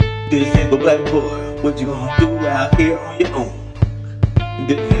This ain't the black boy. What you gonna do out here on your own?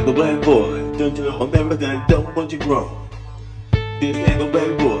 This ain't the black boy. Don't you know everything? Don't want you grown. This ain't the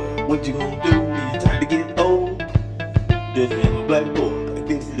black boy. What you gonna do when you're trying to get old? This ain't the black boy.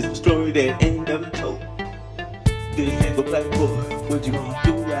 This is a story that ain't never told. This ain't the black boy. What you gonna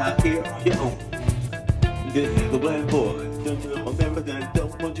do out here on your own? This ain't the black boy. Don't you know everything?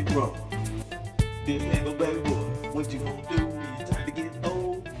 Don't want you grown. This ain't the black boy. What you gonna do when you're trying to get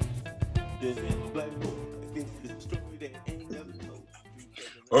old? This ain't the black boy. This is a story that ain't never told.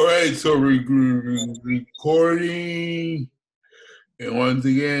 All right, so we're recording. And once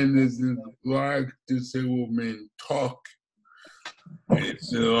again, this is Black Disabled Men Talk.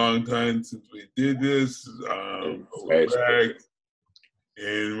 It's been a long time since we did this. We're back.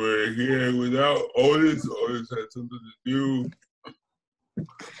 And we're here without Otis. Otis had something to do.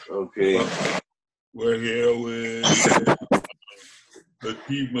 Okay. We're here with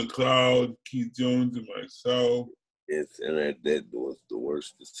Lakeith McLeod, Keith Jones, and myself. Yes, and that was the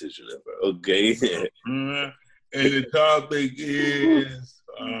worst decision ever. Okay. And the topic is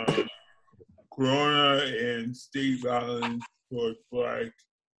Corona and state violence towards Black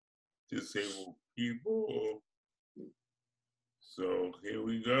disabled people. So here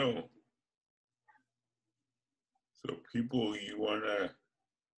we go. So people, you want to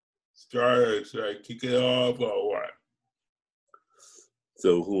start, or should I kick it off or what?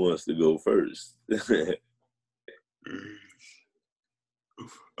 So who wants to go first?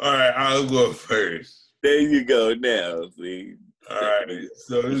 All right, I'll go first. There you go now, see? All right,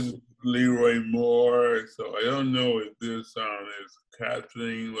 so this is Leroy Moore. So I don't know if this is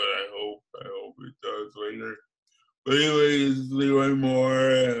captioning, but I hope it does later. But anyway, this is Leroy Moore,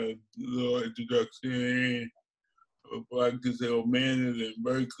 a little introduction. A Black disabled man is in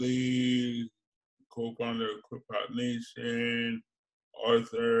Berkeley, co-founder of Crip Hop Nation,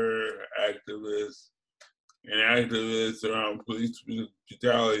 author, activist, and activist around police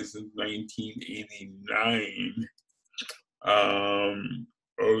brutality since 1989.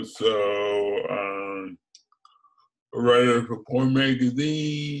 Also, a writer for Porn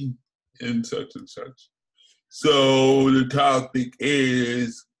Magazine and such and such. So the topic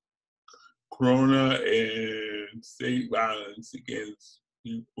is Corona and state violence against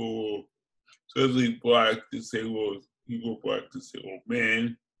people, especially Black disabled people, Black disabled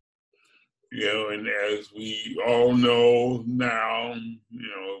men. You know, and as we all know now, you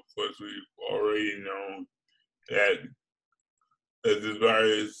know, of course we've already known that this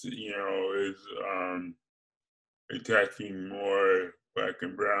virus, you know, is attacking more Black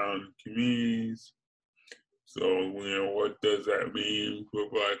and brown communities. So, you know, what does that mean for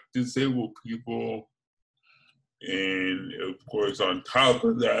Black disabled people? And of course, on top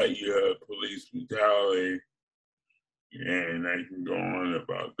of that, you have police brutality. And I can go on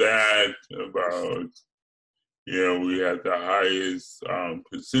about that, about, you know, we have the highest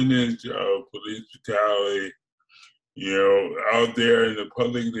percentage of police brutality. You know, out there in the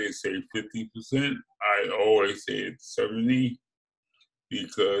public, they say 50%. I always say it's 70%,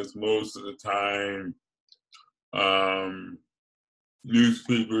 because most of the time,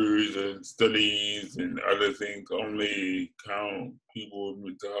 newspapers and studies and other things only count people with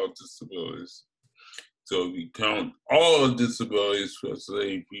mental health disabilities. So if you count all disabilities,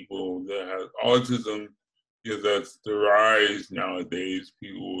 especially people that have autism, because that's the rise nowadays,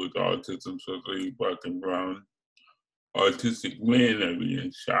 people with autism, especially Black and brown, autistic men are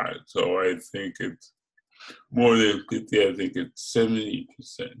being shot. So I think it's more than 50, I think it's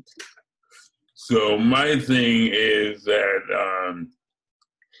 70%. So my thing is that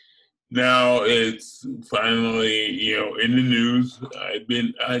now it's finally, you know, in the news.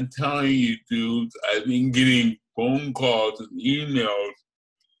 I'm telling you, dudes, I've been getting phone calls and emails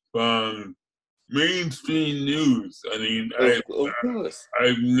from mainstream news. I mean, I've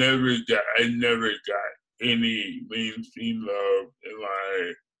never got any mainstream love in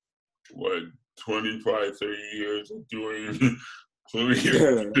my 25, 30 years of doing police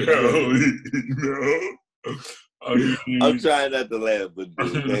brutality, you know? I mean, I'm trying not to laugh, but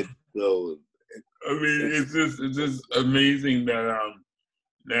dude, that's so. I mean, it's just amazing that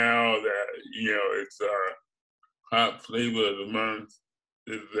now that, you know, it's hot flavor of the month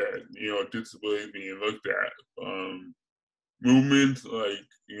is that, you know, disability being looked at. Movements like,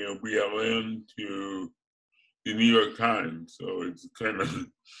 you know, BLM to the New York Times. So it's kind of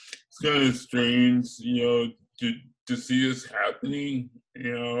strange, you know, to see this happening,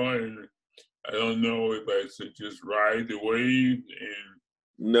 you know, and I don't know if I should just ride the wave and.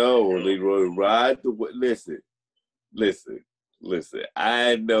 No, Leroy, ride the wave. Listen.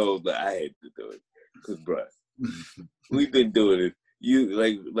 I know that I had to do it. Because, bruh, we've been doing it. You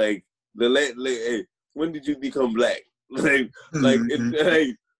like hey, when did you become black? It's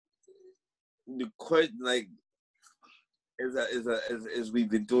the question, like, as we've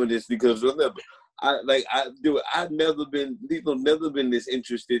been doing this, because remember, I've never been this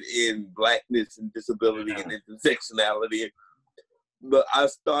interested in blackness and disability and intersectionality. But I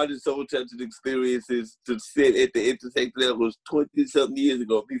started Soul Touching Experiences to sit at the intersection that was 20-something years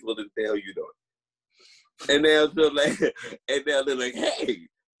ago. People didn't tell you know. And now they're like, hey,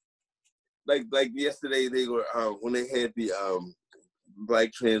 like yesterday they were when they had the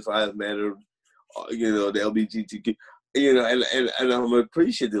Black Trans Lives Matter, the LGBTQ, and I'm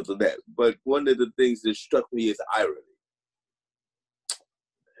appreciative of that. But one of the things that struck me is irony.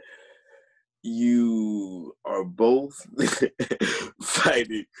 You are both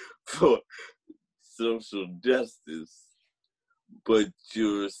fighting for social justice, but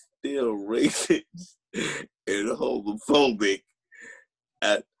you're still racist and homophobic.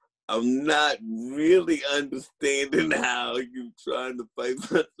 I'm not really understanding how you're trying to fight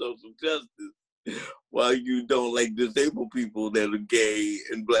for social justice while you don't like disabled people that are gay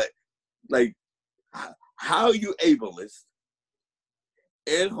and black. Like, how are you ableist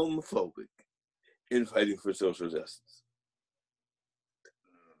and homophobic in fighting for social justice?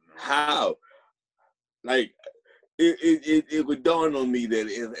 How? Like, it would dawn on me that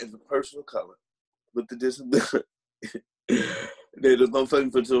as a person of color with the disability, that if I'm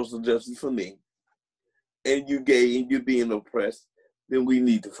fighting for social justice for me, and you gay and you're being oppressed, then we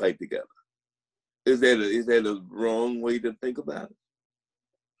need to fight together. Is that a wrong way to think about it?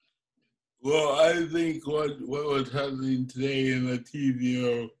 Well, I think what was happening today in the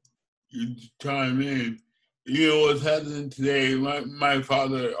TV, you chime in, what's happening today, my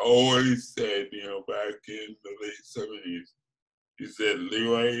father always said, back in the late 70s, he said,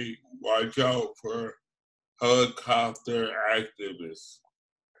 Leroy, watch out for helicopter activists.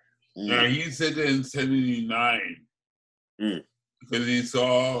 Now, he said that in 79, because he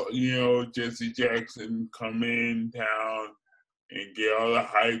saw, Jesse Jackson come in town and get all the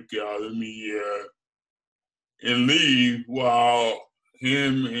hype, get all the media, and leave while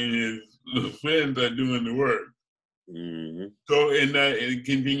him and his friends are doing the work. So, and that it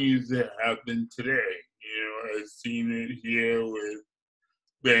continues to happen today. I've seen it here with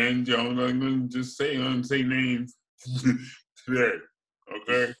Van Jones. I'm going to just say names today,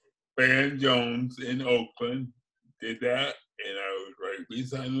 okay? Van Jones in Oakland did that, and I was right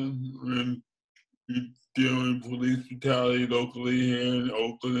beside him when dealing with police brutality locally here in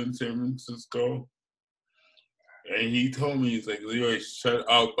Oakland and San Francisco. And he told me, he's like, Leroy, shut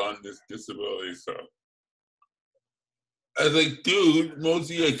up on this disability stuff. I was like, dude, most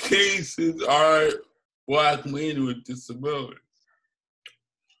of your cases are Black men with disabilities.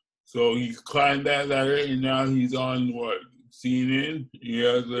 So he climbed that ladder, and now he's on CNN. He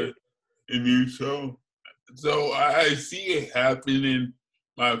has a new show. So I see it happen, and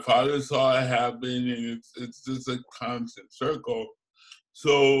my father saw it happen, and it's just a constant circle.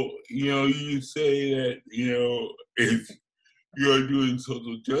 So, you say that, if you're doing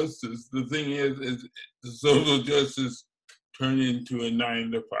social justice, the thing is the social justice turned into a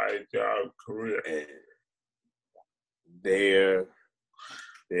 9-to-5 job career. There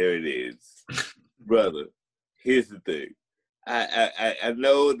it is. Brother, here's the thing. I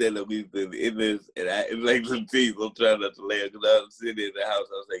know that we've been in this, and like some people trying not to laugh, because I was sitting in the house,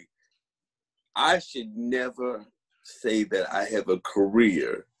 I was like, I should never say that I have a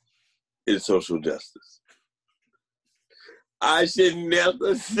career in social justice. I should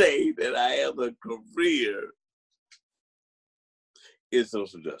never say that I have a career in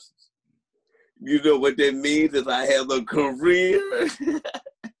social justice. You know what that means? If I have a career,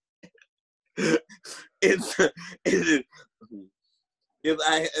 if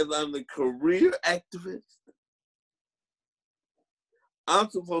I'm a career activist, I'm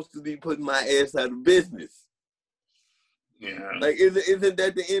supposed to be putting my ass out of business. Yeah. Like, isn't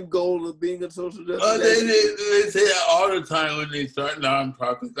that the end goal of being a social justice? Oh, they say that all the time when they start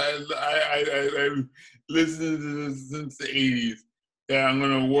nonprofits. I listened to this since the 80s, that I'm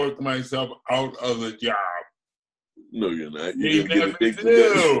going to work myself out of a job. No, you're not. You never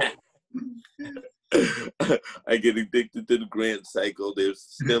do. I get addicted to the grant cycle. There's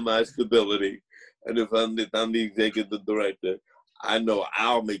semi-stability. And if I'm the executive director, I know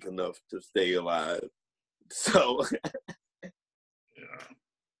I'll make enough to stay alive. So,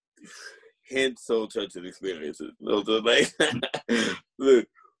 hence Soul Touching Experiences. Look,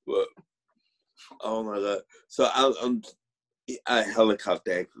 oh my God. So I'm a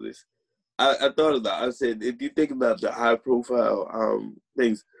helicopter activist. I thought about it. I said, if you think about the high profile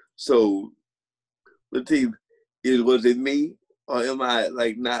things, so Lateef, was it me Or am I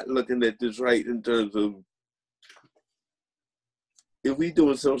like not looking at this right in terms of if we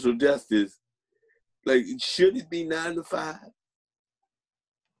doing social justice, like should it be 9 to 5?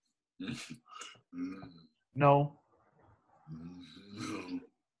 No.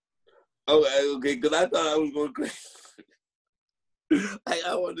 Okay, because I thought I was going crazy. Like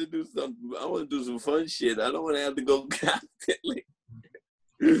I want to do something. I want to do some fun shit. I don't want to have to go constantly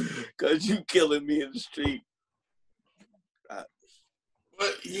because you killing me in the street.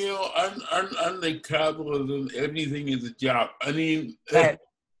 But you know, under capitalism, everything is a job. I mean, Let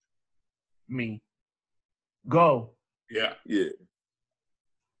me go. yeah.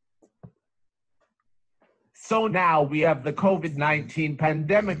 So now we have the COVID-19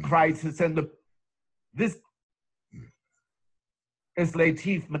 pandemic crisis, and this is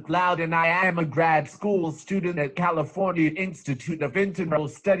Lateef McLeod, and I am a grad school student at California Institute of Integral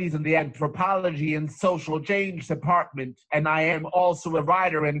Studies in the Anthropology and Social Change Department, and I am also a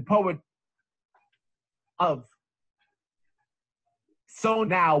writer and poet of. So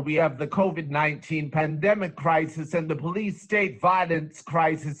now we have the COVID-19 pandemic crisis and the police state violence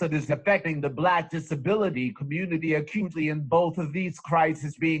crisis that is affecting the Black disability community acutely, and both of these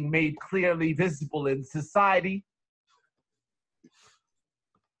crises being made clearly visible in society.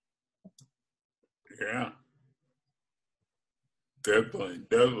 Yeah.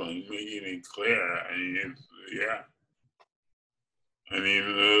 Definitely making it clear. I mean, it's, yeah. I mean,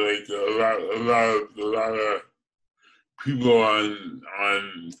 like a lot of people on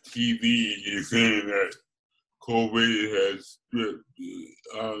TV is saying that COVID has stripped the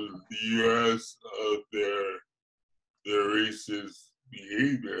U.S. of their racist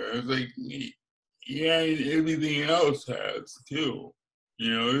behavior. I was like, yeah, and everything else has too. You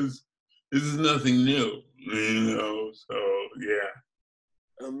know, this is nothing new. You know, so yeah.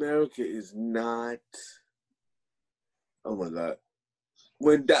 America is not. Oh my God.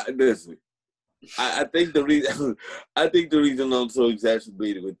 Listen. I think the reason I'm so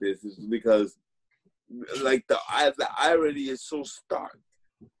exacerbated with this is because, like, the irony is so stark.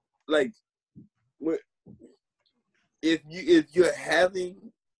 Like, if you're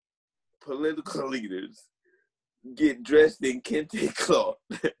having political leaders get dressed in kente cloth.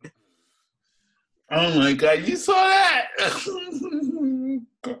 Oh my God, you saw that?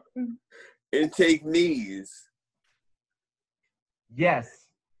 And take knees. Yes.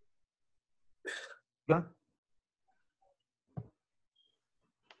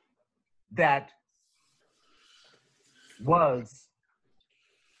 That was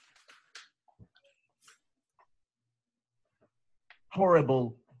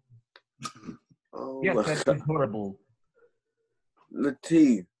horrible. Oh Yes, my that God. is horrible.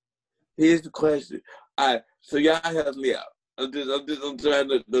 Lateef, here's the question. So y'all help me out. I'm trying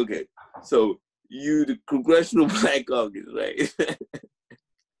to. Okay, so you the Congressional Black Caucus, right?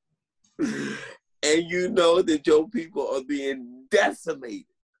 And you know that your people are being decimated.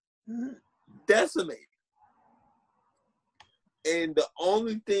 And the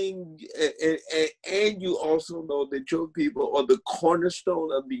only thing, and you also know that your people are the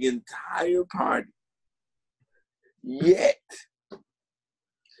cornerstone of the entire party. Yet,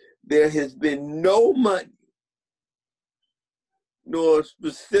 there has been no money nor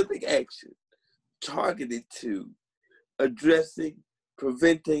specific action targeted to addressing,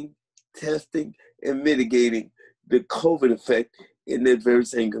 preventing, testing, and mitigating the COVID effect in that very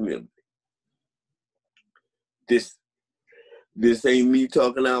same community. This ain't me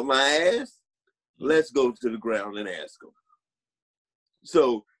talking out my ass. Let's go to the ground and ask them.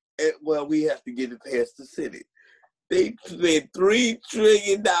 So, well, we have to get it past the Senate. They spent $3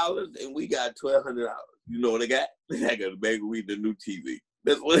 trillion and we got $1,200. You know what I got? I got a bag of weed and a new TV.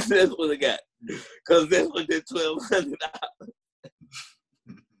 That's what I got. Because that's what that $1,200.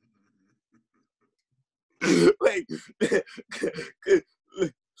 Like,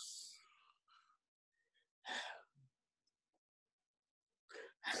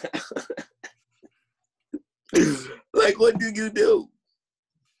 like, what do you do?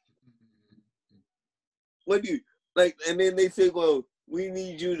 What do you like? And then they say, "Well, we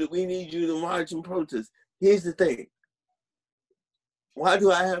need you to march and protest." Here's the thing: why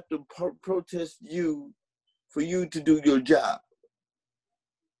do I have to protest you for you to do your job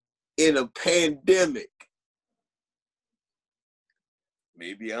in a pandemic?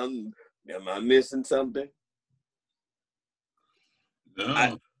 Maybe am I missing something? No.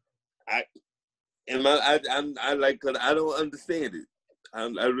 I like, cause I don't understand it. I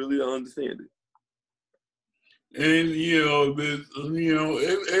really don't understand it. And you know,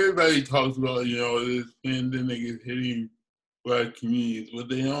 everybody talks about, you know, this pandemic is hitting Black communities, but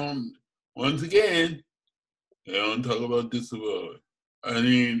they don't. Once again, They don't talk about disability. I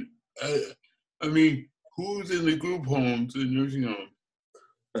mean, who's in the group homes and nursing homes?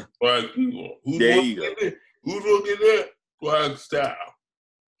 Black people. There you go. Who's working there? Black staff.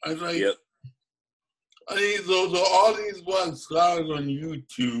 I was like, Yep. I mean, those are all these black scholars on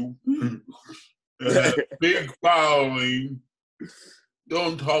YouTube that have big following,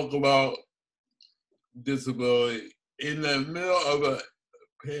 don't talk about disability in the middle of a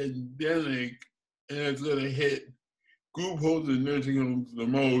pandemic, and it's going to hit group homes and nursing homes the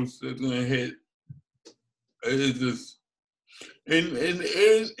most. It's going to hit. It's just, and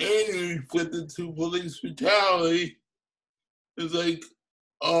you flip it to police brutality. It's like,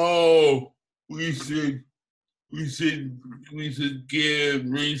 oh, we should give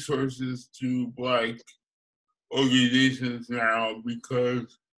resources to Black organizations now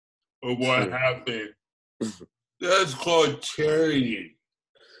because of what happened. That's called charity.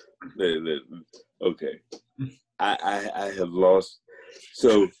 Okay, I have lost.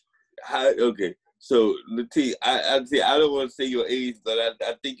 So, okay. So, Latif, I don't want to say your age, but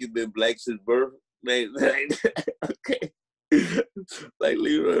I think you've been Black since birth. Okay, like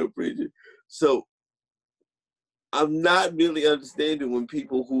Leroy Preacher. So, I'm not really understanding when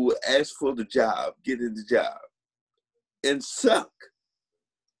people who ask for the job get in the job and suck,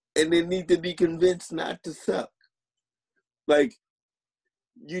 and they need to be convinced not to suck. Like,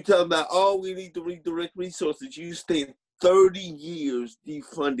 you talking about, oh, we need to redirect resources. You spent 30 years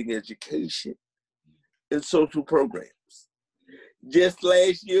defunding education and social programs. Just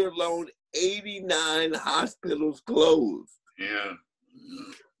last year alone, 89 hospitals closed. Yeah.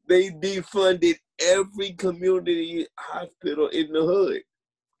 They defunded every community hospital in the hood.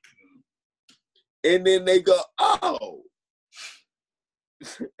 And then they go, oh.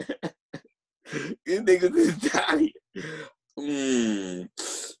 These niggas is dying.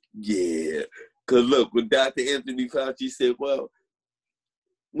 Yeah. Because look, when Dr. Anthony Fauci said, well,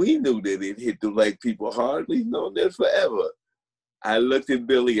 we knew that it hit the Black people hard. We've known that forever. I looked at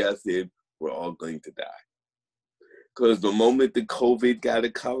Billy, I said, we're all going to die. Because the moment the COVID got a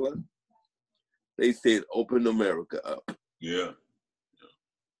color, they said, open America up. Yeah.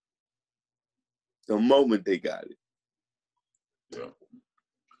 The moment they got it. Yeah.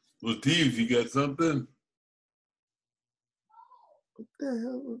 Latif, you got something? What the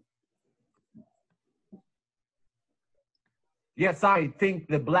hell? Yes, I think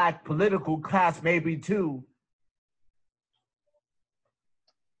the Black political class maybe too.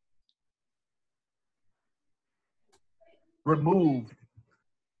 Removed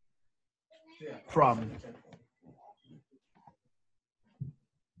from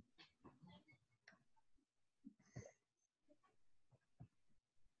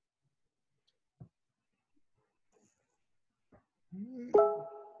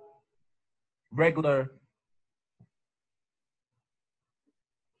regular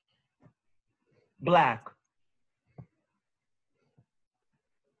Black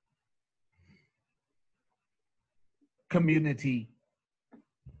community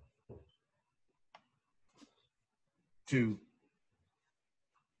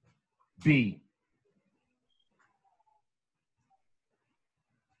to be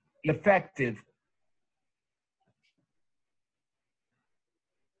effective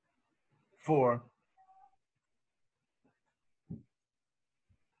for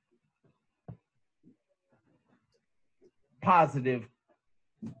positive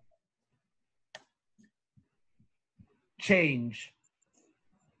change.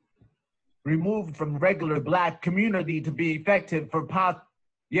 Removed from regular Black community to be effective for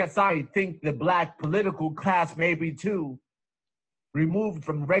yes, I think the Black political class maybe too. Removed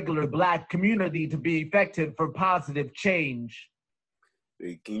from regular Black community to be effective for positive change.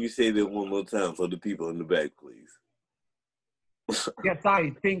 Hey, can you say that one more time for the people in the back, please? Yes,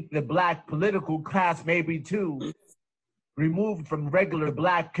 I think the Black political class maybe too. Removed from regular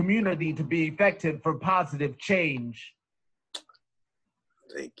Black community to be effective for positive change.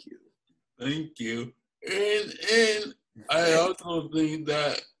 Thank you. Thank you. And I also think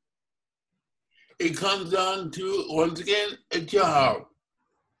that it comes down to, once again, a job.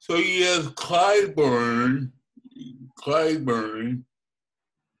 So you have Clyburn,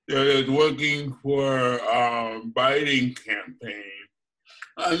 that is working for Biden campaign.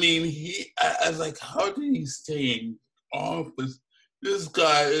 I mean, I was like, how did he stay in office? This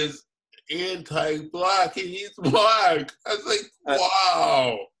guy is anti-Black and he's Black. I was like,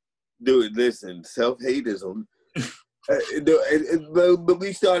 wow. Dude, listen, self-hate is on. But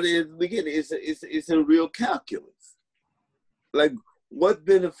we started at the beginning. It's a real calculus. Like, what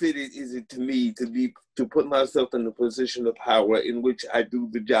benefit is it to me to put myself in a position of power in which I do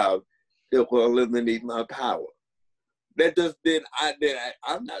the job that will eliminate my power. That does then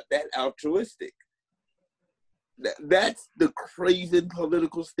I'm not that altruistic. That's the crazy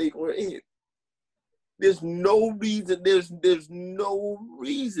political state we're in. There's no reason. There's no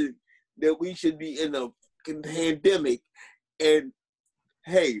reason that we should be in a pandemic and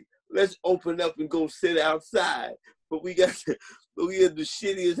hey, let's open up and go sit outside. But we have the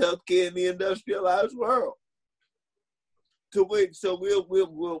shittiest healthcare in the industrialized world. So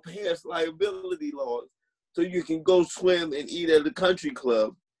we'll pass liability laws so you can go swim and eat at the country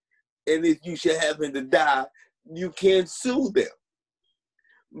club, and if you should happen to die, you can't sue them.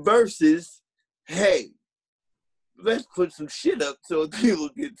 Versus, hey, let's put some shit up so people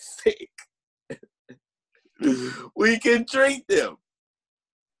get sick. We can treat them.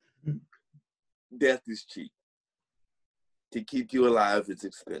 Death is cheap. To keep you alive, it's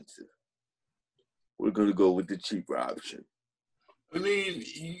expensive. We're going to go with the cheaper option. I mean,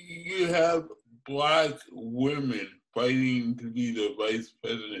 you have Black women fighting to be the vice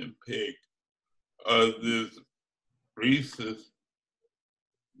president pick of this racist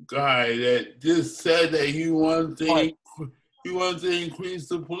guy that just said that he wants to increase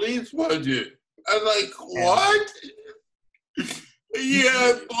the police budget. I'm like, what? You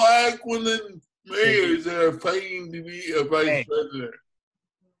have Black women mayors that are fighting to be a vice president.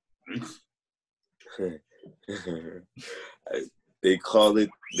 They call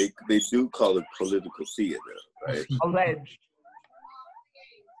it, they do call it political theater, right? Alleged.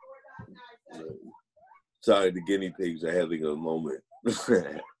 Sorry, the guinea pigs are having a moment.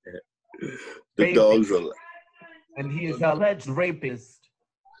 The dogs are. And he is an alleged rapist.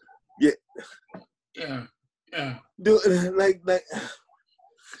 Yeah. Dude, like.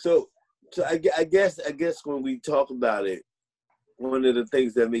 So I guess when we talk about it, one of the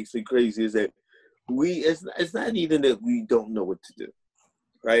things that makes me crazy is that it's not even that we don't know what to do,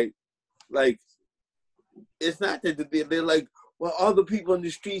 right? Like, it's not that they're like, well, all the people in the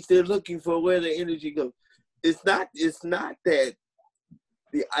streets, they're looking for where the energy goes. It's not that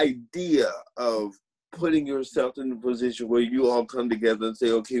the idea of putting yourself in a position where you all come together and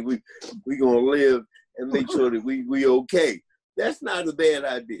say, okay, we gonna live and make sure that we okay. That's not a bad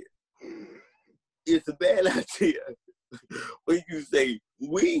idea. It's a bad idea when you say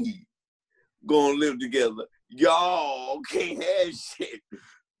we gonna live together. Y'all can't have shit.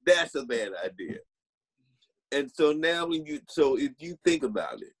 That's a bad idea. And so now if you think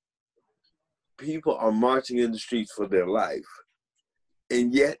about it, people are marching in the streets for their life.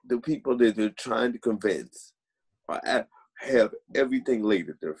 And yet the people that they're trying to convince have everything laid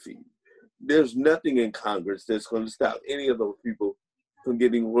at their feet. There's nothing in Congress that's going to stop any of those people from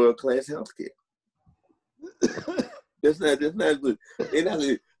getting world-class health care. That's not good.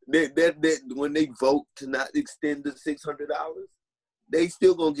 When they vote to not extend the $600, they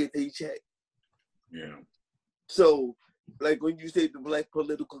still gonna get their check. Yeah. So, like when you say the Black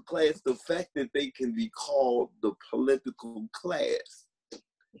political class, the fact that they can be called the political class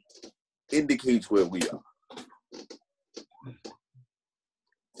indicates where we are.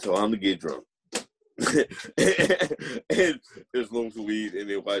 So I'm gonna get drunk. and smoke some weed and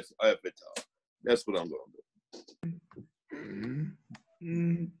then watch Avatar. That's what I'm gonna do.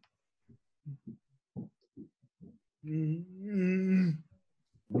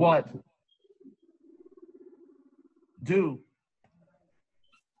 What do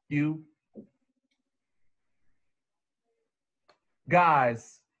you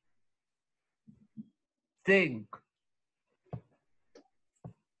guys think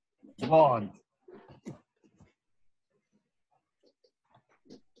want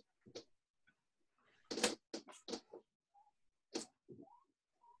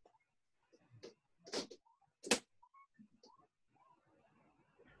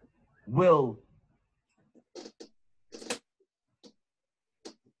will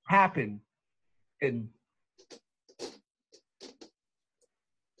happen in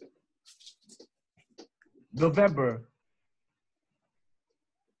November?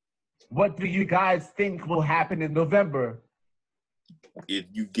 What do you guys think will happen in November? If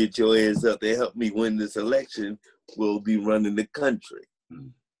you get your ass up and help me win this election, we'll be running the country.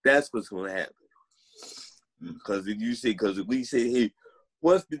 That's what's going to happen. Because if we say, hey,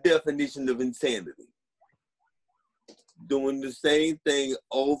 what's the definition of insanity? Doing the same thing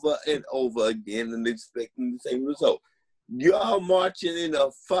over and over again and expecting the same result. Y'all marching in a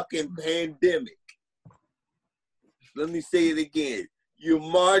fucking pandemic. Let me say it again. You're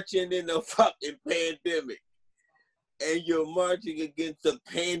marching in a fucking pandemic. And you're marching against a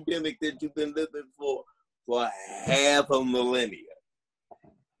pandemic that you've been living for half a millennia.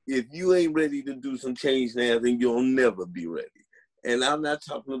 If you ain't ready to do some change now, then you'll never be ready. And I'm not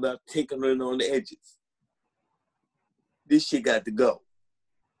talking about tinkering on the edges. This shit got to go.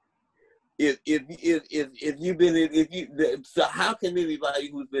 So how can anybody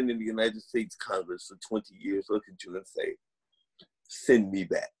who's been in the United States Congress for 20 years look at you and say, send me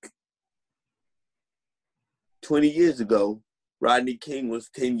back? 20 years ago, Rodney King was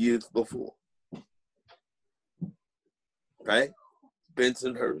 10 years before. Right?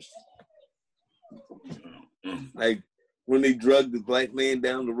 Bensonhurst. Like when they drugged the black man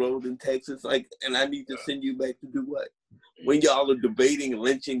down the road in Texas, like, and I need to send you back to do what? When y'all are debating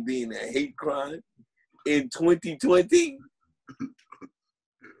lynching being a hate crime in 2020,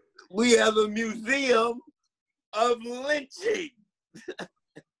 we have a museum of lynching.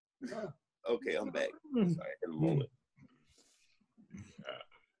 Okay, I'm back. Sorry, in a moment.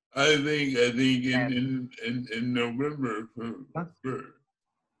 I think in November for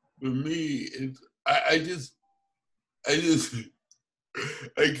me, it's I just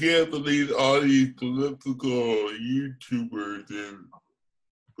I can't believe all these political YouTubers and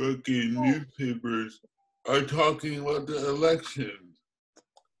fucking newspapers are talking about the elections.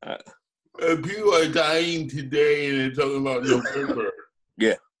 And people are dying today and they're talking about November.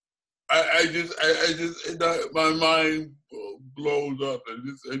 Yeah. I just my mind blows up. I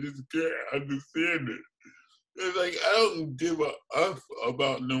just can't understand it. It's like I don't give a F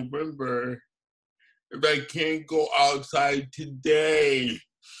about November if I can't go outside today.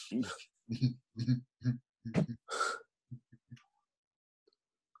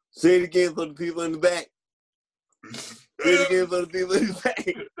 Say it again for the people in the back. Say it again for the people in the back.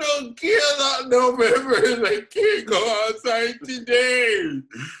 Don't care about November if I can't go outside today.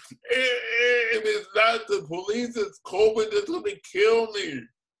 If it's not the police, it's COVID that's going to kill me.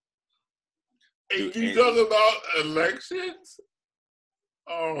 And you talk about elections?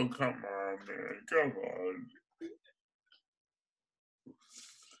 Oh, come on, man. Come on.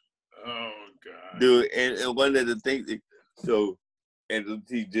 Oh, God. Dude, and one of the things, so, and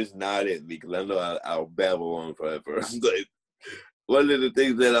he just nodded at me because I know I'll babble on forever. But one of the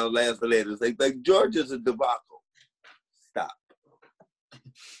things that I'm laughing at is like Georgia's a debacle. Stop.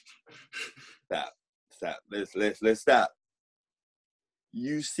 Let's stop.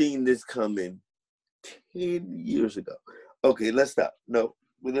 You've seen this coming 10 years ago. Okay, let's stop. No,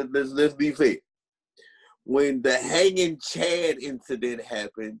 let's be fair. When the hanging Chad incident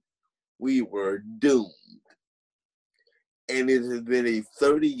happened, we were doomed. And it has been a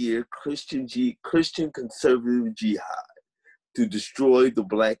 30-year Christian conservative jihad to destroy the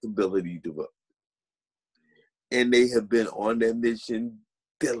black ability to vote. And they have been on that mission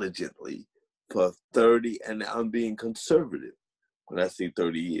diligently for 30, and I'm being conservative when I say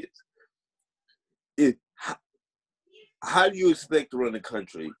 30 years. How do you expect to run a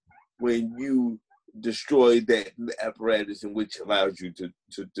country when you destroy that apparatus in which allows you to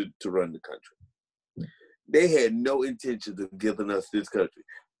run the country? They had no intention of giving us this country.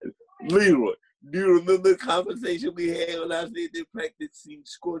 Leroy, do you remember the conversation we had when I said they're practicing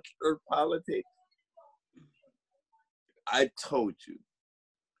scorched earth politics? I told you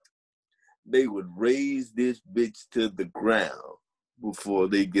they would raise this bitch to the ground before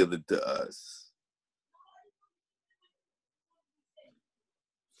they give it to us.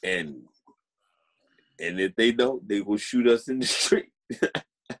 And if they don't, they will shoot us in the street.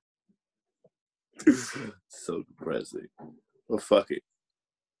 So depressing. Well, fuck it.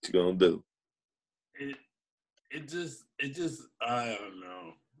 What you gonna do? It just I don't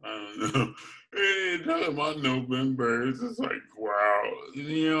know. Talking about November, it's just like, wow.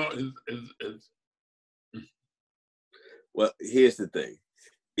 You know, it's Well, here's the thing.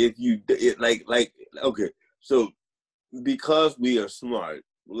 If you okay, so because we are smart,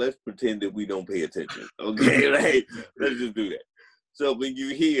 let's pretend that we don't pay attention. Okay, right? Let's just do that. So when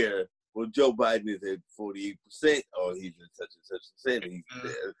you hear, well, Joe Biden is at 48%, or he's at such and such percent, he's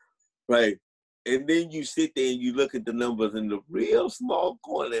there, right? And then you sit there and you look at the numbers in the real small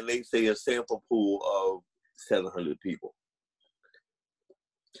corner, and they say a sample pool of 700 people.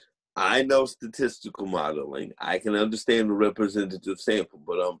 I know statistical modeling. I can understand the representative sample,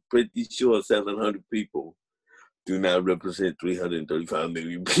 but I'm pretty sure 700 people do not represent 335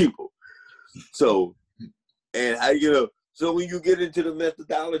 million people. So, and so when you get into the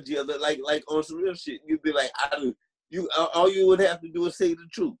methodology of it, like on some real shit, you'd be like, all you would have to do is say the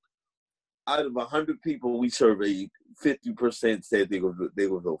truth. Out of 100 people we surveyed, 50% said they would vote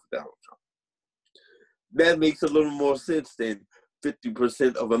for Donald Trump. That makes a little more sense than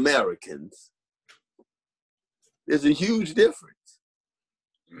 50% of Americans. There's a huge difference.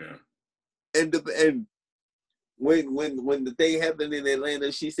 yeah. And when the thing happened in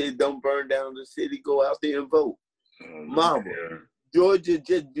Atlanta, she said, "Don't burn down the city. Go out there and vote." Mama, Yeah. Georgia,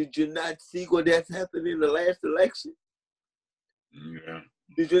 did you not see what that's happened in the last election? Yeah.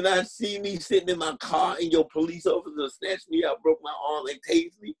 Did you not see me sitting in my car and your police officer snatched me out, broke my arm, and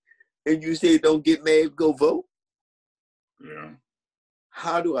tased me? And you said, don't get mad, go vote? Yeah.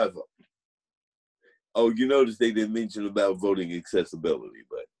 How do I vote? Oh, you notice they didn't mention about voting accessibility,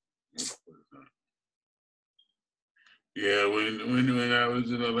 but. Yeah, when I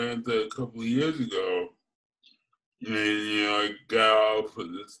was in Atlanta a couple of years ago, and I got off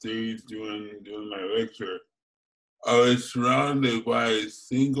of the stage doing my lecture, I was surrounded by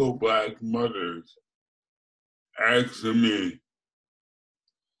single Black mothers asking me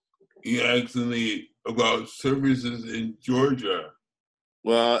about services in Georgia.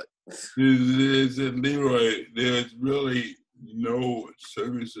 Well, They said, Leroy, there's really no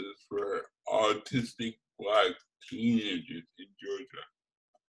services for autistic Black teenagers in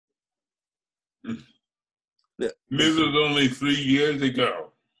Georgia. This was only 3 years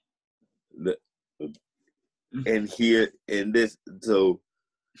ago. And here, and this, so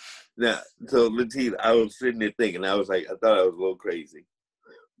Latif, I was sitting there thinking, I was like, I thought I was a little crazy.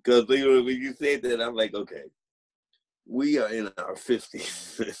 Because when you said that, I'm like, okay, we are in our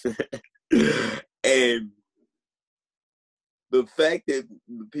 50s. And the fact that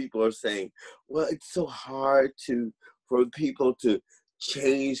people are saying, well, it's so hard for people to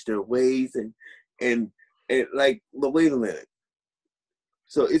change their ways and like, but wait a minute.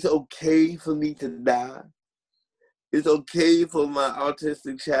 So it's okay for me to die. It's okay for my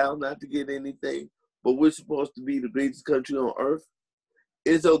autistic child not to get anything, but we're supposed to be the greatest country on earth.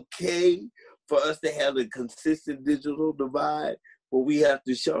 It's okay for us to have a consistent digital divide where we have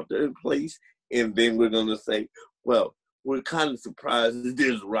to shelter in place, and then we're going to say, well, we're kind of surprised that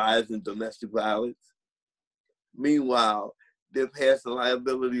there's a rise in domestic violence. Meanwhile, they're passing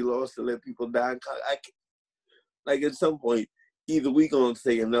liability laws to let people die. Like at some point, either we're going to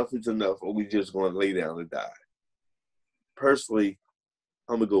say enough is enough or we just going to lay down and die. Personally,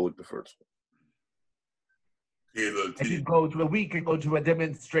 I'm going to go with the first one. I did go to a week ago to a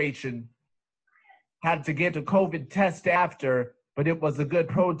demonstration. Had to get a COVID test after, but it was a good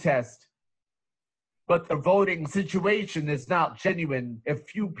protest. But the voting situation is not genuine if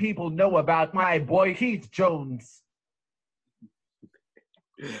few people know about my boy Keith Jones.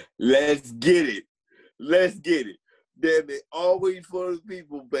 Let's get it. Let's get it. Damn it. Always for the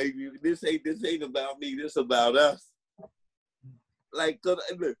people, baby. This ain't about me. This about us. Like, look,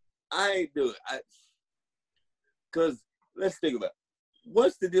 I ain't doing it. Because let's think about it.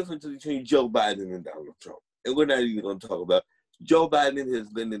 What's the difference between Joe Biden and Donald Trump? And we're not even going to talk about Joe Biden has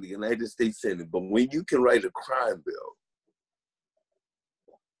been in the United States Senate, but when you can write a crime bill,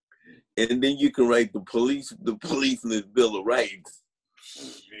 and then you can write the policeman's Bill of Rights,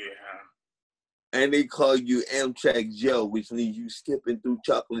 and they call you Amtrak Joe, which means you skipping through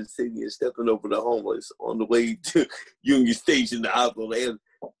Chocolate City and stepping over the homeless on the way to Union Station to Apple.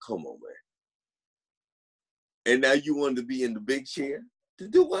 Come on, man. And now you want to be in the big chair to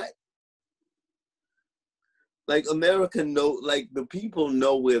do what? Like America know, like the people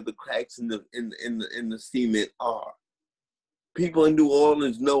know where the cracks in the cement are. People in New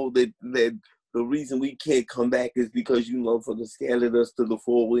Orleans know that the reason we can't come back is because you motherfuckers scattered us to the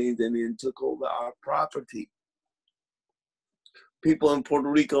four winds and then took over our property. People in Puerto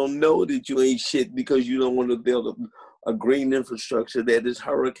Rico know that you ain't shit because you don't want to build a green infrastructure that is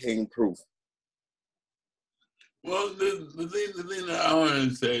hurricane proof. Well, the thing that I want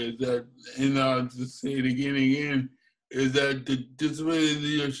to say is that, and I'll just say it again, is that the disability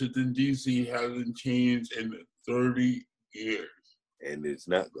leadership in DC hasn't changed in 30 years. And it's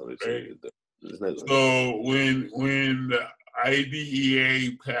not going to change. Right? It's not so when the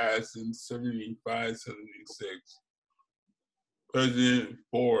IDEA passed in 75, 76, President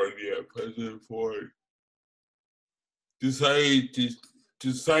Ford decided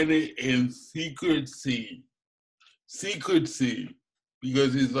to sign it in secrecy,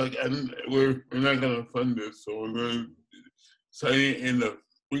 because he's like, we're not gonna fund this, so we're gonna sign it in the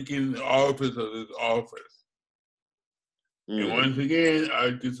freaking office of his office. And once again,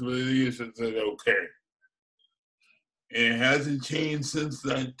 our disability leadership said okay. And it hasn't changed since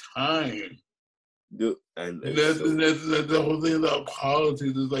that time. And that's the whole thing about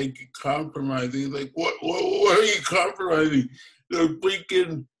politics is like compromising. It's like, what are you compromising? The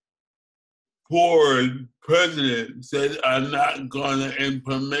freaking Ford president said, I'm not gonna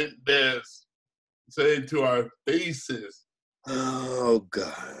implement this. Said it to our faces. Oh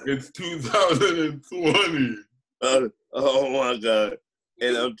God. It's 2020. Oh my God.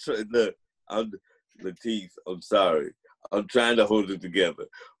 And I'm trying to, Latif, I'm sorry. I'm trying to hold it together.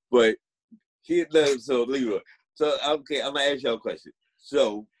 But so Leroy, So okay, I'm gonna ask y'all a question.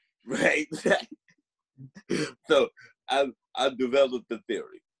 So, right, so I developed a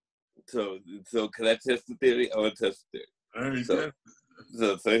theory. So can I test the theory? I want to test the theory. So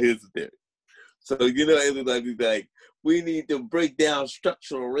here's the theory. So everybody's like, we need to break down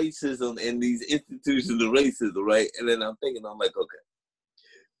structural racism and these institutions of racism, right? And then I'm like, okay,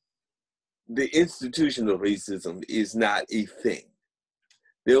 the institution of racism is not a thing.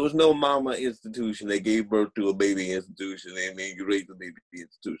 There was no mama institution that gave birth to a baby institution and then you raise a baby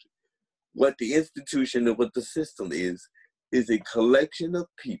institution. What the institution and what the system is a collection of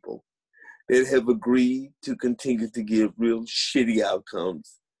people that have agreed to continue to give real shitty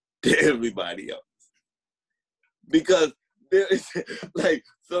outcomes to everybody else. Because there is,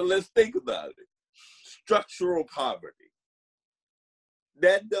 so let's think about it. Structural poverty.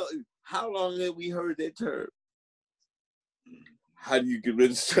 How long have we heard that term? How do you get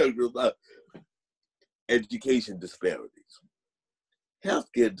rid of structural poverty? Education disparities,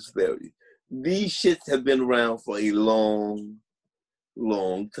 healthcare disparities. These shits have been around for a long,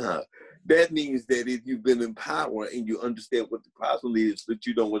 long time. That means that if you've been in power and you understand what the problem is, but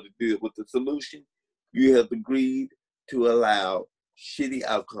you don't want to deal with the solution, you have agreed to allow shitty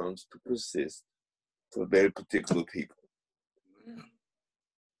outcomes to persist for very particular people.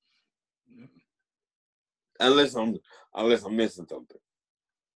 Unless I'm missing something.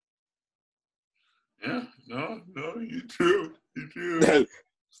 Yeah, no, you true.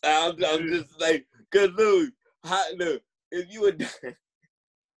 I'm just like, cause look, if you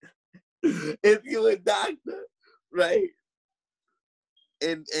a doctor, right,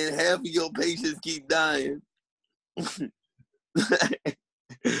 and half of your patients keep dying,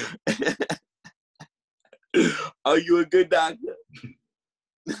 are you a good doctor?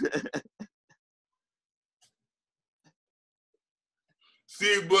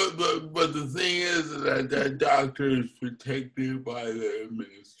 See, but the thing is that doctor is protected by the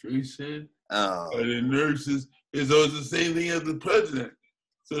administration, by the nurses. It's also the same thing as the president.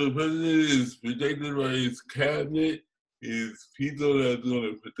 So the president is protected by his cabinet, his people that are going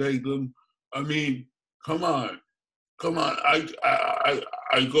to protect them. I mean, come on.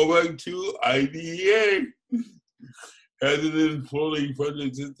 I go back to IDEA. Hasn't been fully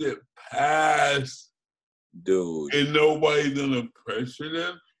funded since it passed. Dude. And nobody's gonna pressure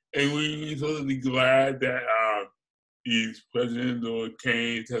them. And we're supposed to be glad that these presidents or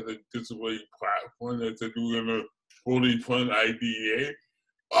candidates have a disability platform that said we're gonna fully fund IDEA.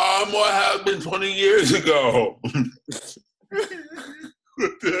 What happened 20 years ago? What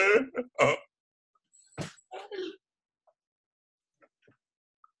the hell?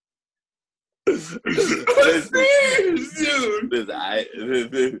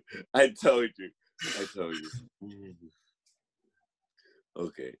 Listen, I told you.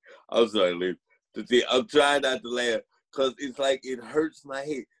 Okay, I'm sorry, Lee. See, I'm trying not to laugh because it's like it hurts my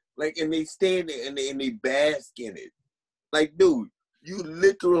head. Like, and they stand there and they bask in it. Like, dude, you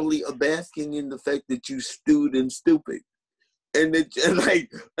literally are basking in the fact that you stewed and stupid, and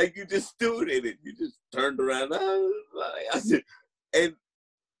like you just stewed in it. You just turned around, and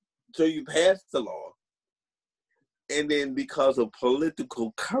so you passed the law. And then because of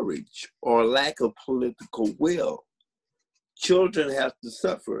political courage or lack of political will, children have to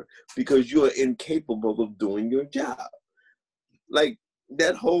suffer because you are incapable of doing your job. Like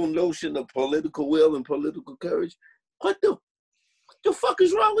that whole notion of political will and political courage, what the fuck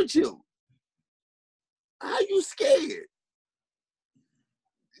is wrong with you? How you scared?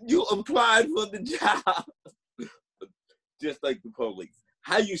 You applied for the job, just like the police.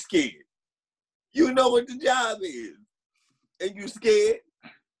 How you scared? You know what the job is. And you scared?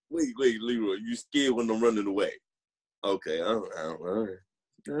 Wait, Leroy, you scared when I'm running away. Okay, all right.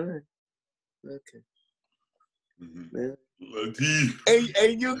 Okay. Mm-hmm.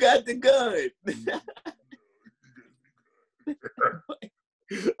 And you got the gun. Wait.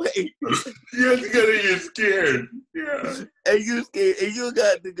 You got the gun and you're scared. Yeah. And you scared and you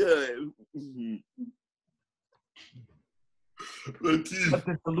got the gun. Mm-hmm. But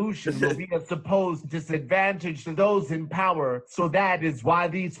the solution will be a supposed disadvantage to those in power. So that is why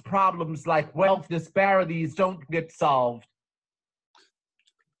these problems like wealth disparities don't get solved.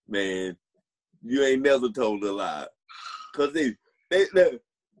 Man, you ain't never told a lie. Because they look,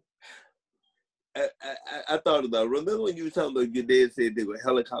 I thought about it. Remember when you were talking about your dad said they were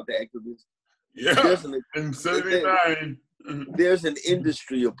helicopter activists? Yeah, in 79. There's an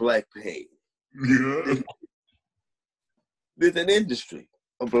industry of black pain. Yeah. There's an industry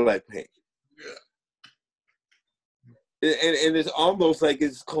of black pain. Yeah. And it's almost like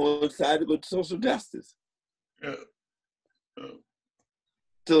it's coincided with social justice. Yeah.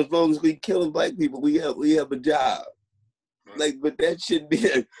 So as long as we killing black people, we have a job. Like, but that shouldn't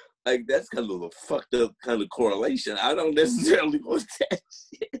be like that's kind of a fucked up kind of correlation. I don't necessarily want that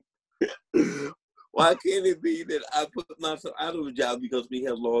shit. Why can't it be that I put myself out of a job because we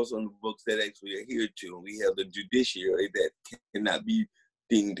have laws on the books that actually adhere to, and we have the judiciary that cannot be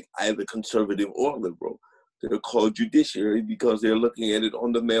deemed either conservative or liberal, that are called judiciary because they're looking at it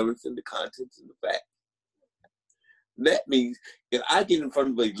on the merits and the contents and the facts. That means if I get in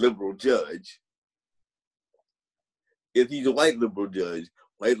front of a liberal judge, if he's a white liberal judge,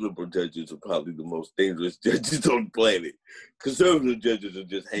 white liberal judges are probably the most dangerous judges on the planet. Conservative judges will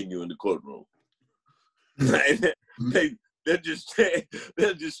just hang you in the courtroom. They'll just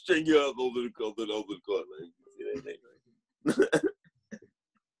string you up over the court.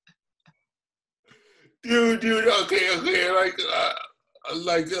 Dude, okay.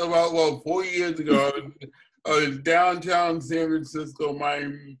 Like about 4 years ago, I was downtown San Francisco.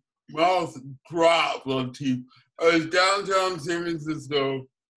 My mouth dropped on teeth. I was downtown San Francisco,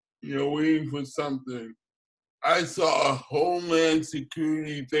 waiting for something. I saw a Homeland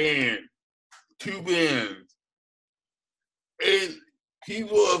Security van, 2 vans, and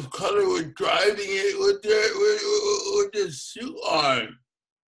people of color were driving it with their suit on.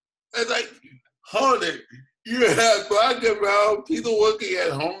 It's like, hold it, you have black and brown people working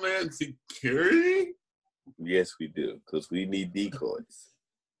at Homeland Security? Yes, we do, because we need decoys.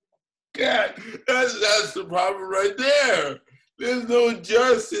 God, that's the problem right there. There's no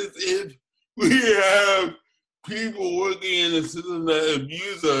justice if we have people working in a system that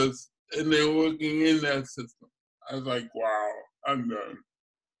abuse us and they're working in that system. I was like, wow, I'm done.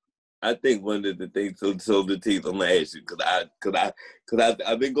 I think one of the things, so the teeth, I'm gonna ask you, cause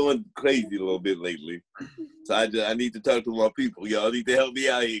I've been going crazy a little bit lately. So I need to talk to more people. Y'all need to help me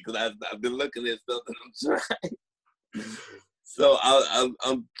out here, cause I've been looking at stuff that I'm trying. So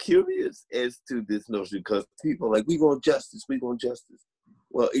I'm curious as to this notion, because people are like, we want justice.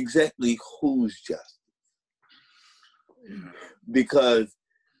 Well, exactly whose justice? Because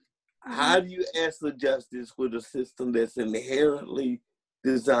how do you ask for justice with a system that's inherently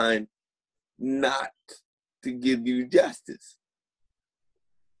designed not to give you justice?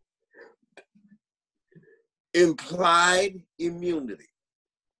 Implied immunity.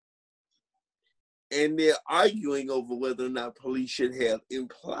 And they're arguing over whether or not police should have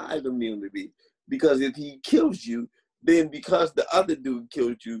implied immunity, because if he kills you, then because the other dude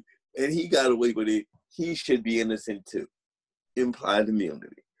killed you and he got away with it, he should be innocent too. Implied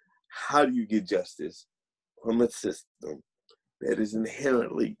immunity. How do you get justice from a system that is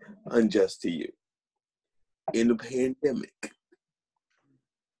inherently unjust to you? In the pandemic,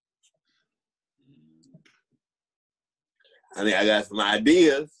 I mean, I got some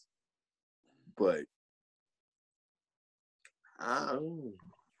ideas, but I don't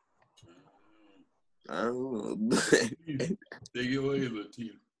know. Take it away,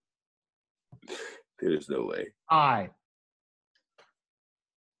 Latina. There's no way. I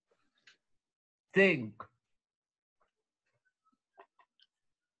think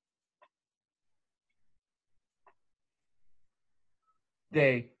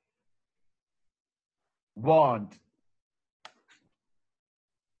they want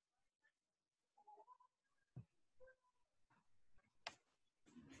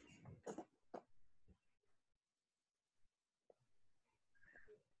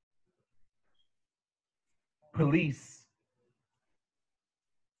police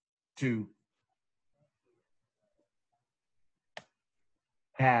to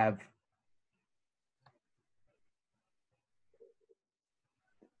have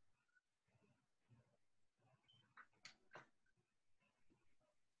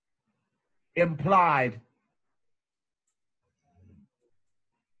implied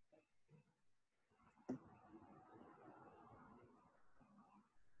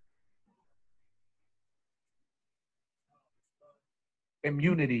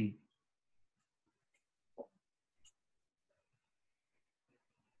immunity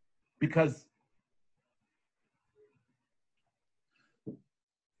because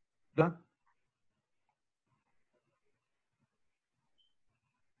the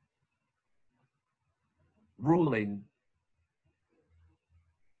ruling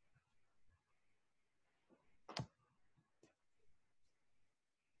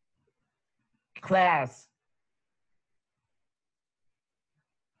class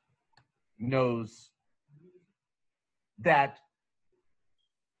knows that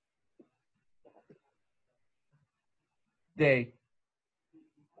they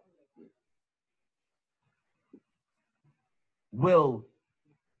will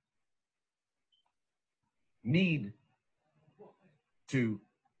need to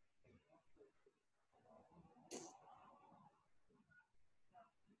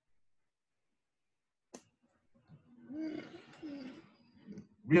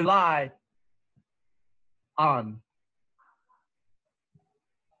rely on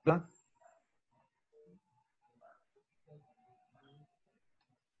the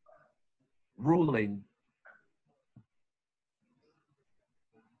ruling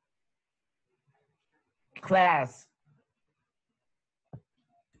class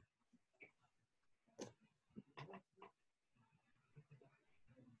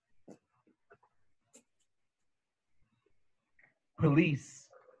police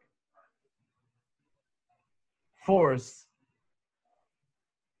forces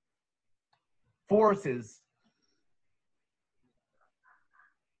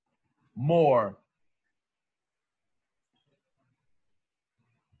more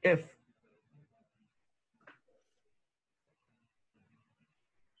if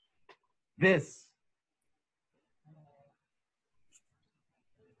this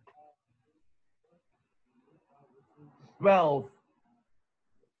wealth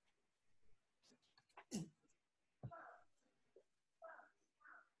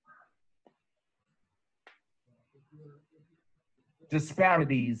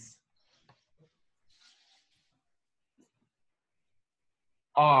disparities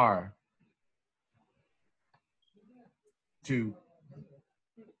are to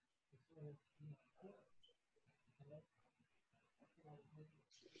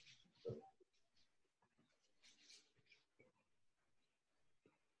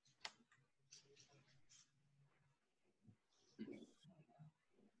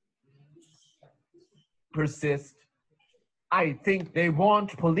persist. I think they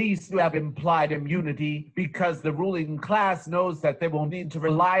want police to have implied immunity because the ruling class knows that they will need to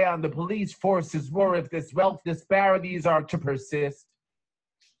rely on the police forces more if this wealth disparities are to persist.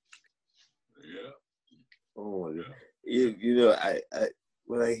 Yeah. Oh my God. You know, I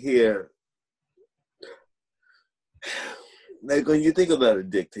when I hear, like when you think about a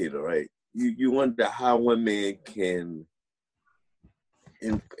dictator, right? You wonder how one man can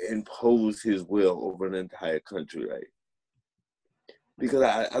impose his will over an entire country, right? Because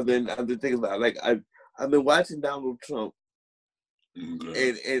I've been thinking about it. Like I've been watching Donald Trump and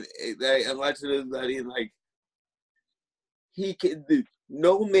I'm watching everybody and like he can do.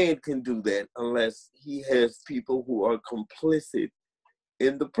 No man can do that unless he has people who are complicit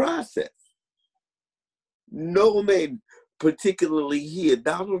in the process. No man, particularly here,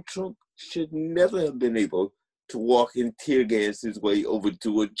 Donald Trump should never have been able to walk and tear gas his way over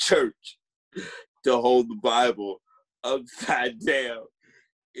to a church to hold the Bible upside down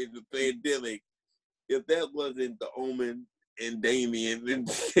in the pandemic. If that wasn't the Omen and Damien in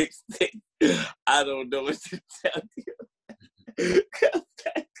the 60s, I don't know what to tell you.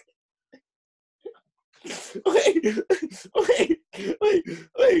 Wait.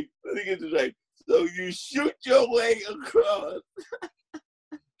 Let me get this right. So you shoot your way across.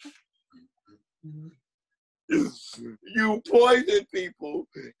 You poison people,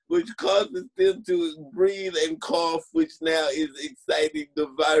 which causes them to breathe and cough, which now is exciting the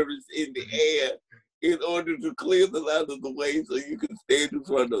virus in the air in order to clear them out of the way so you can stand in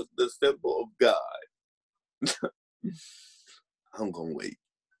front of the symbol of God. I'm going to wait.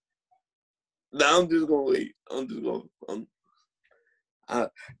 No, I'm just going to wait.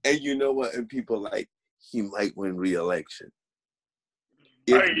 And you know what? And people like, he might win re-election.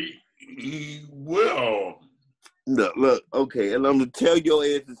 He will. Look, okay, and I'm gonna tell your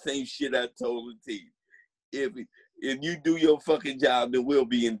ass the same shit I told the team. If you do your fucking job, then we'll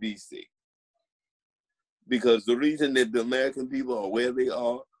be in DC. Because the reason that the American people are where they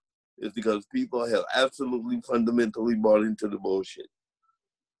are is because people have absolutely fundamentally bought into the bullshit.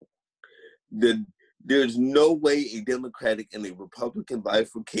 There's no way a Democratic and a Republican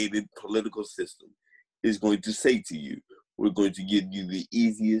bifurcated political system is going to say to you, we're going to give you the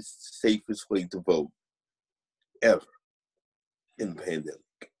easiest, safest way to vote ever in the pandemic.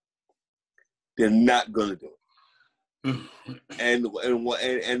 They're not going to do it. And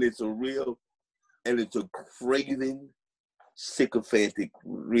it's a real, and it's a craven, sycophantic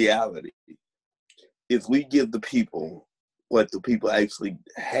reality. If we give the people what the people actually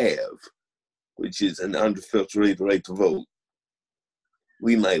have, which is an unfiltered right to vote,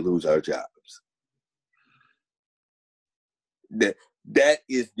 we might lose our jobs. That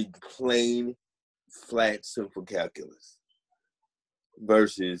is the plain, flat, simple calculus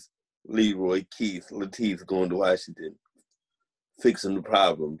versus Leroy Lateef going to Washington, fixing the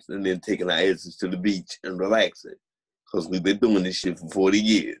problems, and then taking our asses to the beach and relaxing. Because we've been doing this shit for 40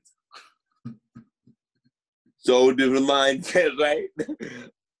 years. So the mindset, right?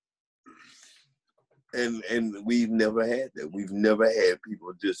 And we've never had that. We've never had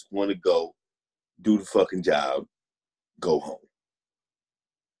people just want to go, do the fucking job, go home.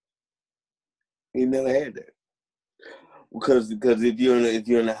 He never had that. Because if you're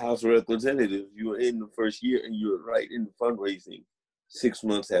in the House of Representatives, you're in the first year and you're right in the fundraising 6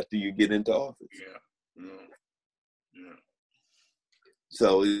 months after you get into office. Yeah.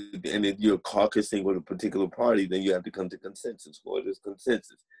 So, and if you're caucusing with a particular party, then you have to come to consensus. What is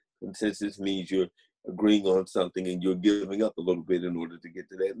consensus? Consensus means you're agreeing on something and you're giving up a little bit in order to get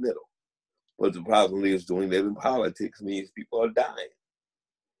to that middle. But the problem is doing that in politics means people are dying.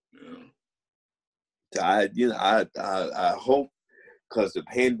 Yeah. So I hope, because the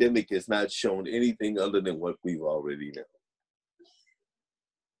pandemic has not shown anything other than what we've already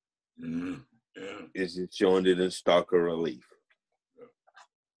known. Yeah. It's just showing it in starker relief.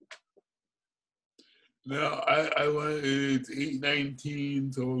 Now I went. It's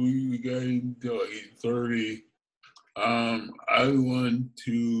 8:19, so we got until 8:30. I want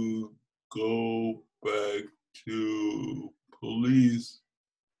to go back to police,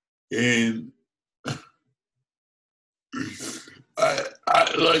 and I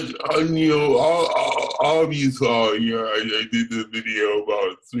like all of you saw. I did the video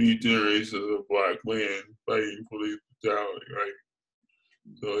about 3 generations of Black men fighting police brutality, right?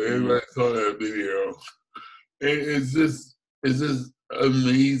 So everybody saw that video. It's just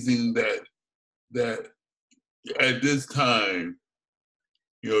amazing that at this time,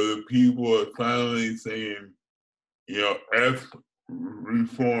 the people are finally saying, F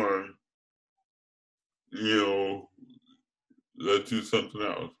reform, let's do something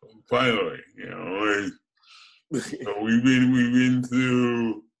else. Finally, we've been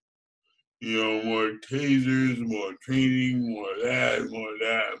through, more tasers, more training, more that.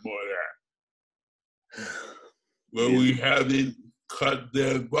 But we haven't cut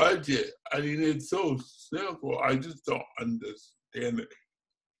their budget. I mean, it's so simple. I just don't understand it.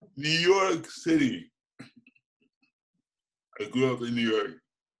 New York City. I grew up in New York,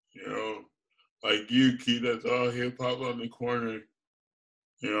 like you, kid, that's all hip hop on the corner.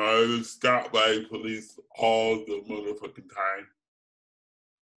 I was stopped by police all the motherfucking time.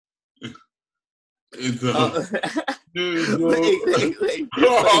 It's Wait,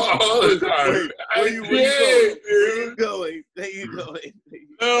 all the time. Where you going?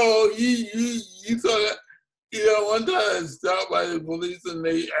 No, you saw that. One time I was stopped by the police and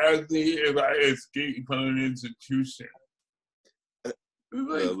they asked me if I escaped from an institution. It's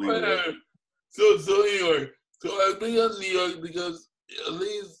like, so anyway, so I bring up New York because at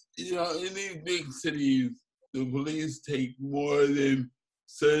least, in these big cities, the police take more than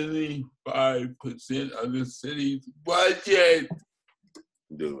 75% of the city's budget.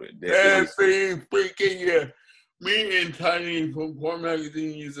 Do it. Every freaking year. Me and Tiny from Poor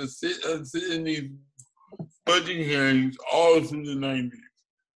Magazine used to sit in these budget hearings all through the 90s.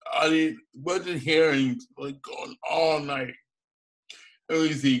 I mean, budget hearings like going all night. And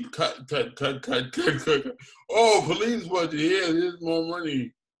we see cut. Oh, police budget here, there's more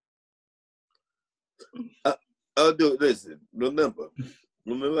money. Dude, listen, remember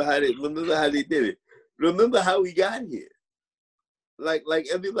how they did it. Remember how we got here. Like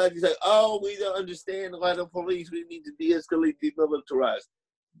everybody's like, oh, we don't understand why the police, we need to de-escalate, demilitarize.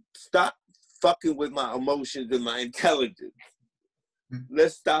 Stop fucking with my emotions and my intelligence.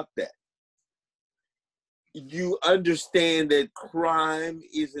 Let's stop that. You understand that crime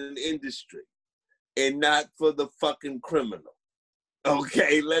is an industry and not for the fucking criminal.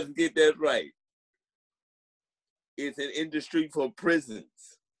 Okay, let's get that right. It's an industry for prisons.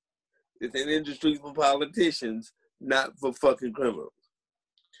 It's an industry for politicians, not for fucking criminals.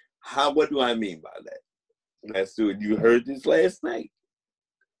 What do I mean by that? Let's do it. You heard this last night.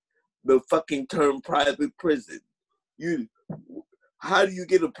 The fucking term private prison. How do you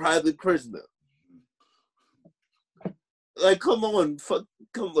get a private prisoner? Like, come on.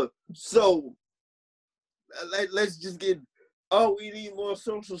 So, let's just get, we need more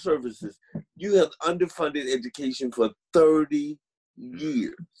social services. You have underfunded education for 30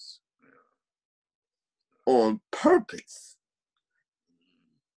 years on purpose.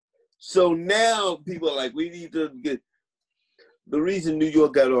 So now people are like, we need to get, the reason New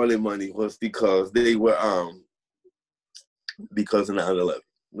York got all their money was because they were, because of 9/11,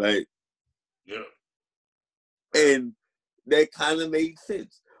 right? Yeah. And that kind of made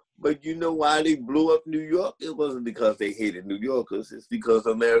sense. But you know why they blew up New York? It wasn't because they hated New Yorkers. It's because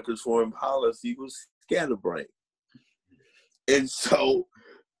America's foreign policy was scatterbrained. And so,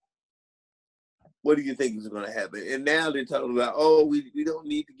 what do you think is going to happen? And now they're talking about, we don't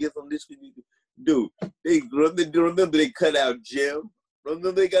need to give them this. We need to do. Remember they cut out gym.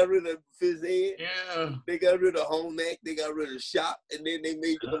 Remember they got rid of phys ed? Yeah. They got rid of home ec. They got rid of shop. And then they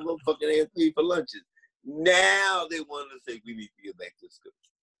made them motherfucking ass pay for lunches. Now they want to say we need to get back to school.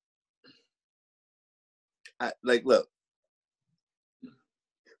 Look,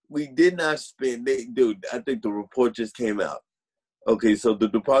 we did not spend. Dude, I think the report just came out. Okay, so the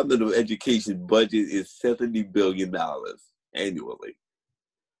Department of Education budget is $70 billion annually.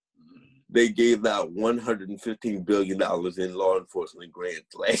 They gave out $115 billion in law enforcement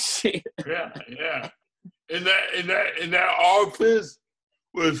grants last year. Yeah. And that office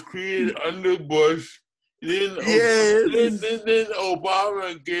was created under Bush. Then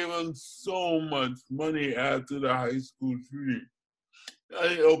Obama gave him so much money after the high school shooting.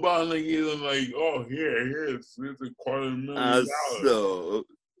 Obama gave him here's $250,000. So,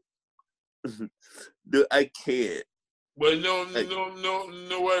 dude, I can't. But nobody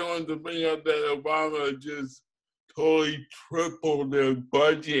wants to bring up that Obama just totally tripled their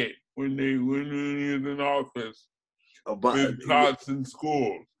budget when he was in office. With cops in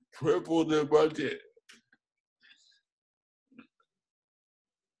schools, tripled their budget.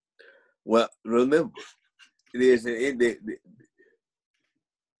 Well, remember,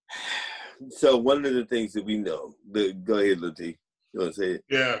 so one of the things that we know, go ahead, Latif. You want to say it?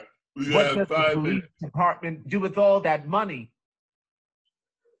 Yeah. What does the police department do with all that money?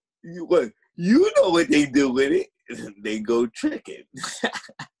 You know what they do with it. They go tricking.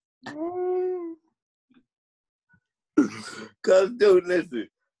 Because, dude, listen,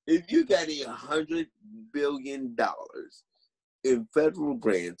 if you got $100 billion in federal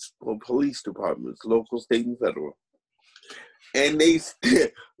grants for police departments, local, state, and federal, and they,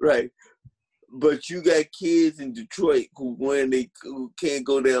 right, but you got kids in Detroit who can't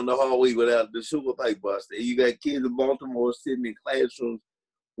go down the hallway without the super pipe buster. You got kids in Baltimore sitting in classrooms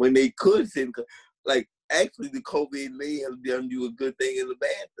when they could sit in, actually the COVID may have done you a good thing and a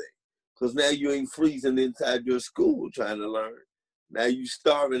bad thing. Because now you ain't freezing inside your school trying to learn. Now you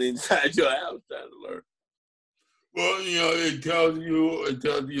starving inside your house trying to learn. Well, it tells you a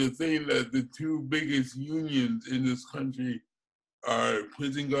thing that the two biggest unions in this country are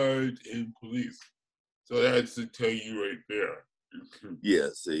prison guards and police. So that's to tell you right there. Yeah,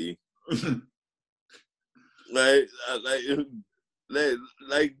 see.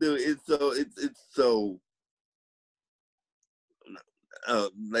 dude,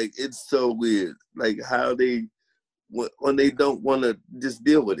 it's so weird. How they, when they don't want to just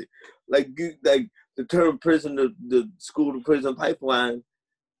deal with it. The term prison, the school to prison pipeline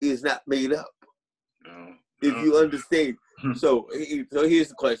is not made up. No. If you understand. So here's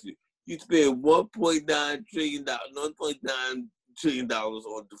the question. You spend $1.9 trillion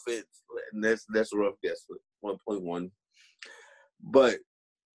on defense. And that's a rough guess, 1.1. But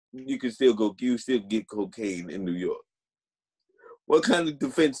you still get cocaine in New York. What kind of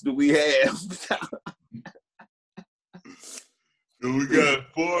defense do we have? So we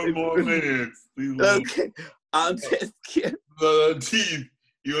got 4 more minutes. Okay, I'm just kidding. Chief,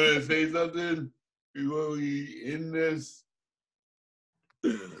 you want to say something before we end this?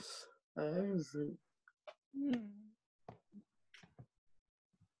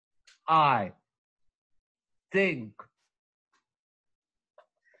 I think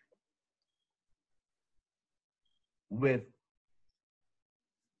with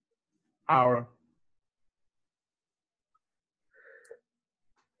our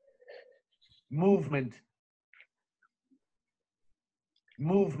movements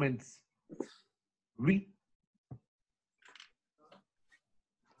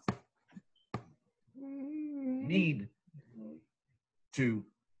need to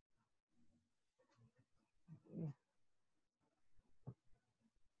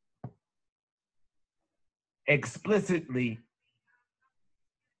explicitly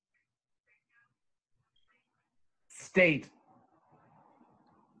state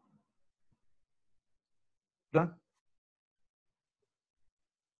the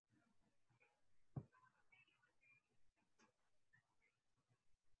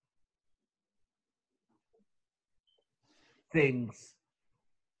things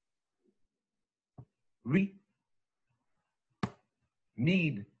we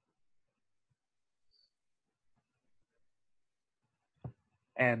need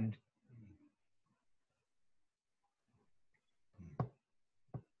and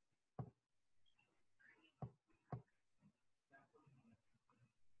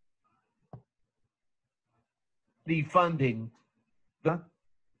defunding the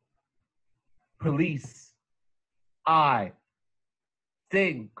police, I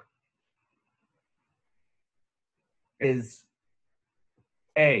think, is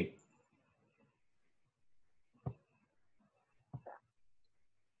a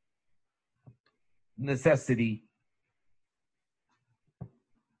necessity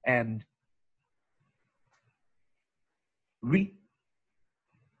and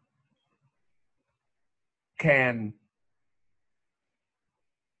can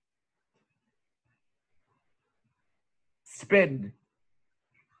spend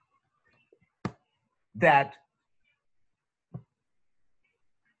that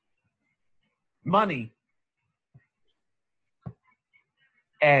money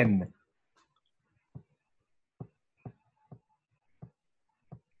and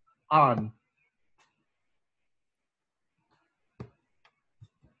on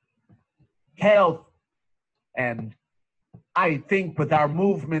health. And I think with our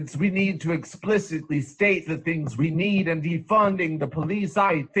movements, we need to explicitly state the things we need, and defunding the police,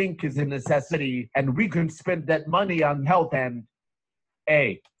 I think, is a necessity, and we can spend that money on health. And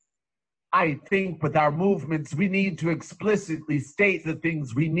I think with our movements, we need to explicitly state the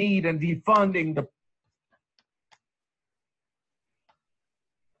things we need, and defunding the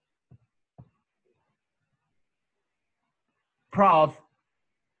Prof.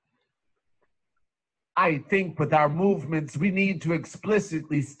 I think with our movements, we need to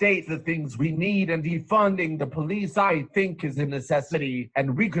explicitly state the things we need, and defunding the police, I think, is a necessity,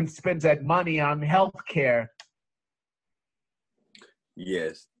 and we can spend that money on health care.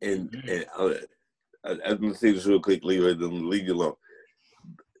 Yes, and I'm gonna say this real quickly, or then leave you alone.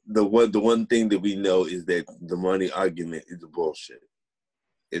 The one thing that we know is that the money argument is bullshit.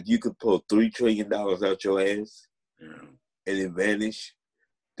 If you could pull $3 trillion out your ass and it vanish,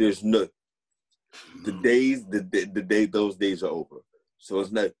 there's no those days are over. So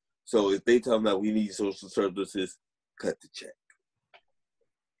it's not. So if they talking about we need social services, cut the check.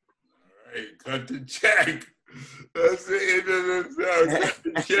 All right, cut the check. That's the end of the show. Cut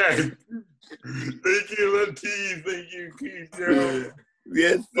the check. Thank you, Latif. Thank you, Keith Jones.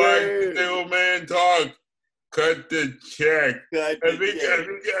 Yes, sir. The old man talk. Cut the check. Cut I the check.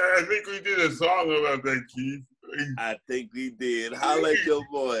 think we did a song about that, Keith. I think we did. Holla at your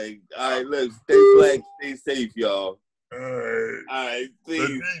boy. All right, look, stay black, stay safe, y'all. All right. All right,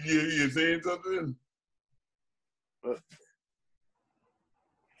 please. You saying something?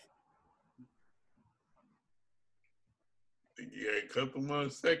 You got a couple more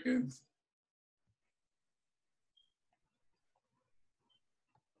seconds.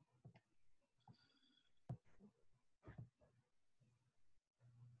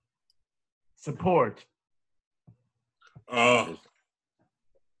 Support our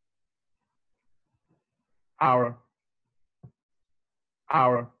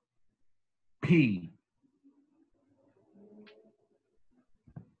P.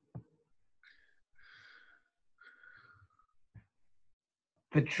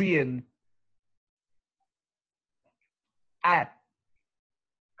 Patreon at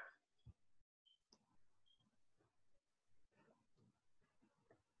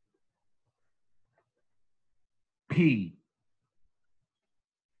P.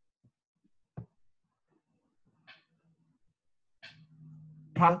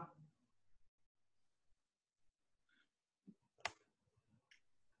 Pa.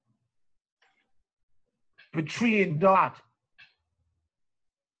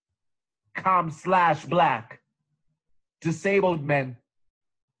 Patreon.com/black disabled men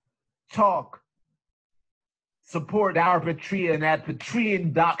talk. Support our Patreon at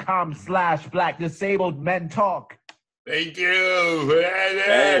patreon.com/black disabled men talk. Thank you for that.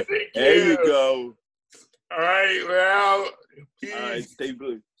 Hey, Thank you. there you go. All right, well, peace. All right, stay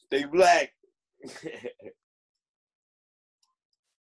black.